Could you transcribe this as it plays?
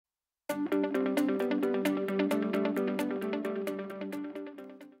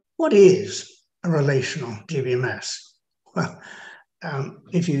What is a relational DBMS? Well,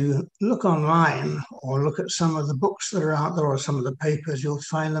 if you look online or look at some of the books that are out there or some of the papers, you'll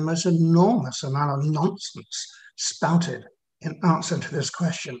find the most enormous amount of nonsense spouted in answer to this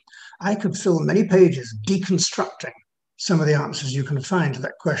question. I could fill many pages deconstructing some of the answers you can find to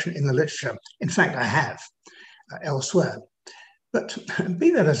that question in the literature. In fact, I have elsewhere. But be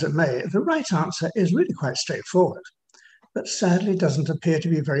that as it may, the right answer is really quite straightforward, but sadly doesn't appear to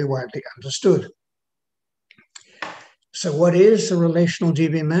be very widely understood. So what is a relational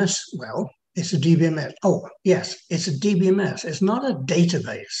DBMS? Well, it's a DBMS. Oh, yes, it's a DBMS. It's not a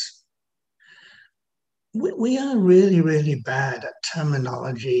database. We are really, really bad at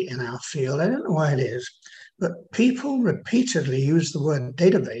terminology in our field. I don't know why it is, but people repeatedly use the word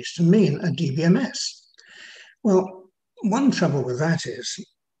database to mean a DBMS. Well, one trouble with that is,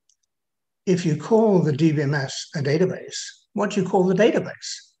 if you call the DBMS a database, what do you call the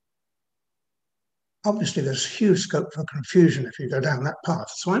database? Obviously, there's huge scope for confusion if you go down that path,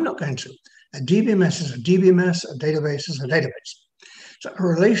 so I'm not going to. A DBMS is a DBMS, a database is a database. So a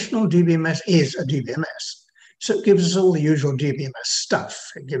relational DBMS is a DBMS. So it gives us all the usual DBMS stuff.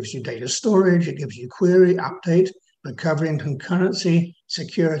 It gives you data storage, it gives you query, update, recovery and concurrency,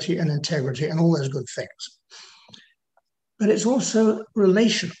 security and integrity, and all those good things. But it's also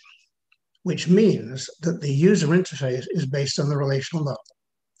relational, which means that the user interface is based on the relational model.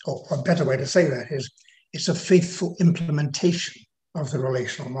 Or a better way to say that is, it's a faithful implementation of the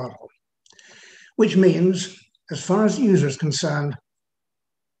relational model, which means, as far as the user is concerned,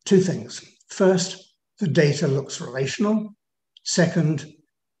 two things. First, the data looks relational. Second,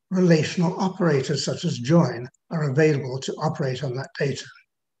 relational operators such as join are available to operate on that data.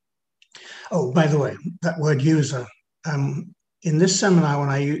 Oh, by the way, that word user, in this seminar, when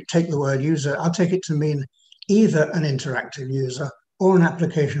I take the word user, I'll take it to mean either an interactive user or an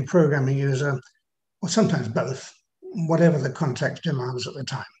application programming user, or sometimes both, whatever the context demands at the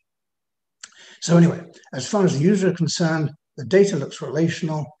time. So anyway, as far as the user is concerned, the data looks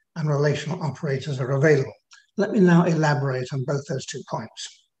relational and relational operators are available. Let me now elaborate on both those 2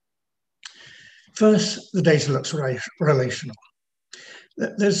 points. First, the data looks relational.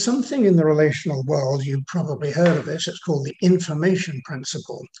 There's something in the relational world, you've probably heard of this, it's called the information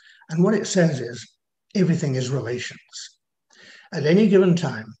principle. And what it says is, everything is relations. At any given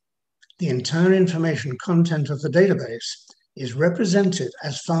time, the entire information content of the database is represented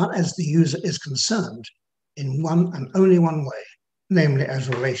as far as the user is concerned in one and only one way, namely as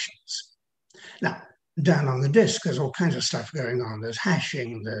relations. Now, down on the disk, there's all kinds of stuff going on. There's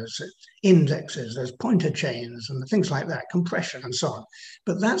hashing, there's indexes, there's pointer chains, and things like that, compression and so on.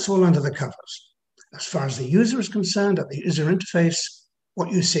 But that's all under the covers. As far as the user is concerned, at the user interface, what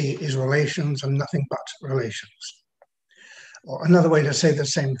you see is relations and nothing but relations. Or another way to say the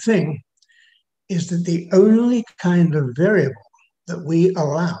same thing is that the only kind of variable that we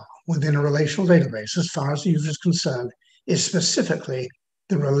allow within a relational database, as far as the user is concerned, is specifically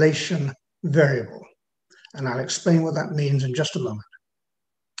the relation variable. And I'll explain what that means in just a moment.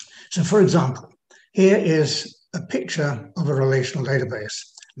 So for example, here is a picture of a relational database.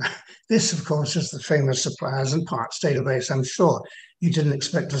 Now, this, of course, is the famous suppliers and parts database. I'm sure you didn't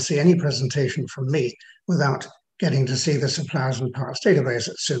expect to see any presentation from me without getting to see the suppliers and parts database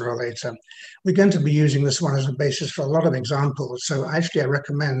sooner or later. We're going to be using this one as a basis for a lot of examples. So actually, I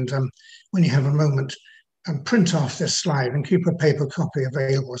recommend when you have a moment, print off this slide and keep a paper copy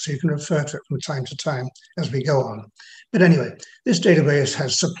available so you can refer to it from time to time as we go on. But anyway, this database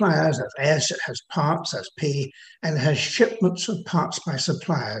has suppliers, that's S, it has parts, that's P, and it has shipments of parts by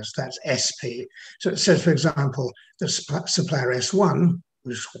suppliers, that's SP. So it says, for example, the supplier S1,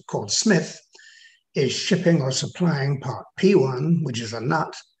 which is called Smith, is shipping or supplying part P1, which is a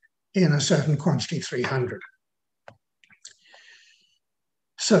nut, in a certain quantity, 300.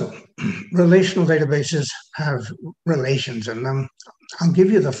 So relational databases have relations in them. I'll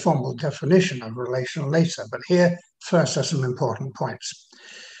give you the formal definition of relational later, but here first are some important points.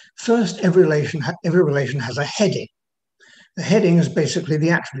 First, every relation has a heading. The heading is basically the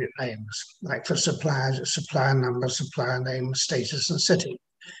attribute names, like for suppliers, it's supplier number, supplier name, status, and city.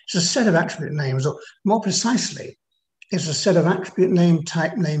 It's a set of attribute names, or more precisely, it's a set of attribute name,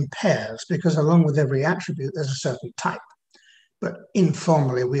 type name pairs, because along with every attribute, there's a certain type. But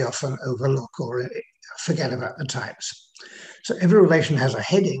informally, we often overlook or forget about the types. So every relation has a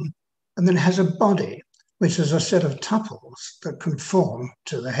heading, and then has a body, which is a set of tuples that conform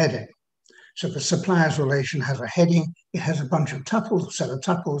to the heading. So the supplier's relation has a heading, it has a bunch of tuples, a set of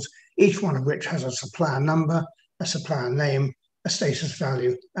tuples, each one of which has a supplier number, a supplier name, a status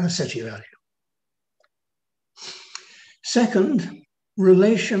value, and a city value. Second,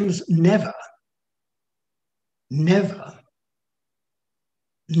 relations never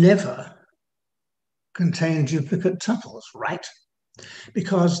contain duplicate tuples, right?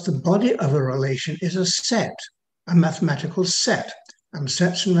 Because the body of a relation is a set, a mathematical set, and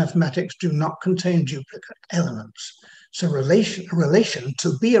sets in mathematics do not contain duplicate elements. So a relation,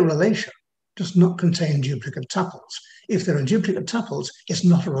 to be a relation, does not contain duplicate tuples. If there are duplicate tuples, it's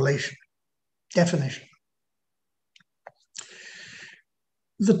not a relation. Definition.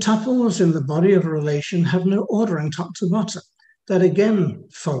 The tuples in the body of a relation have no ordering top to bottom. That again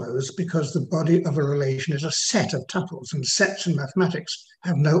follows because the body of a relation is a set of tuples, and sets in mathematics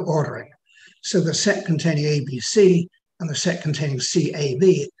have no ordering. So the set containing ABC and the set containing CAB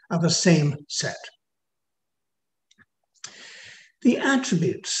are the same set. The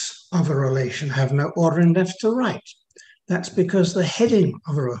attributes of a relation have no ordering left to right. That's because the heading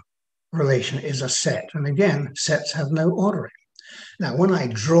of a relation is a set, and again, sets have no ordering. Now, when I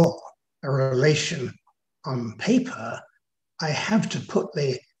draw a relation on paper, I have to put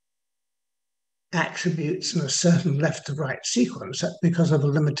the attributes in a certain left to right sequence because of a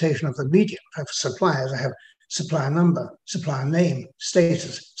limitation of the medium. For suppliers, I have supplier number, supplier name,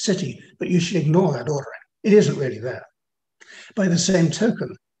 status, city, but you should ignore that ordering. It isn't really there. By the same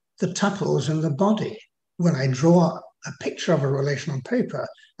token, the tuples in the body, when I draw a picture of a relation on paper,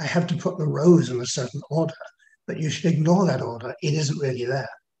 I have to put the rows in a certain order, but you should ignore that order. It isn't really there.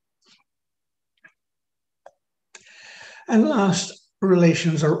 And last,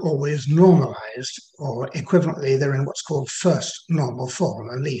 relations are always normalized, or equivalently, they're in what's called first normal form,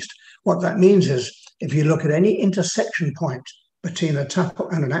 at least. What that means is, if you look at any intersection point between a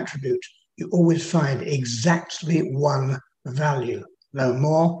tuple and an attribute, you always find exactly one value, no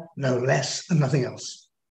more, no less, and nothing else.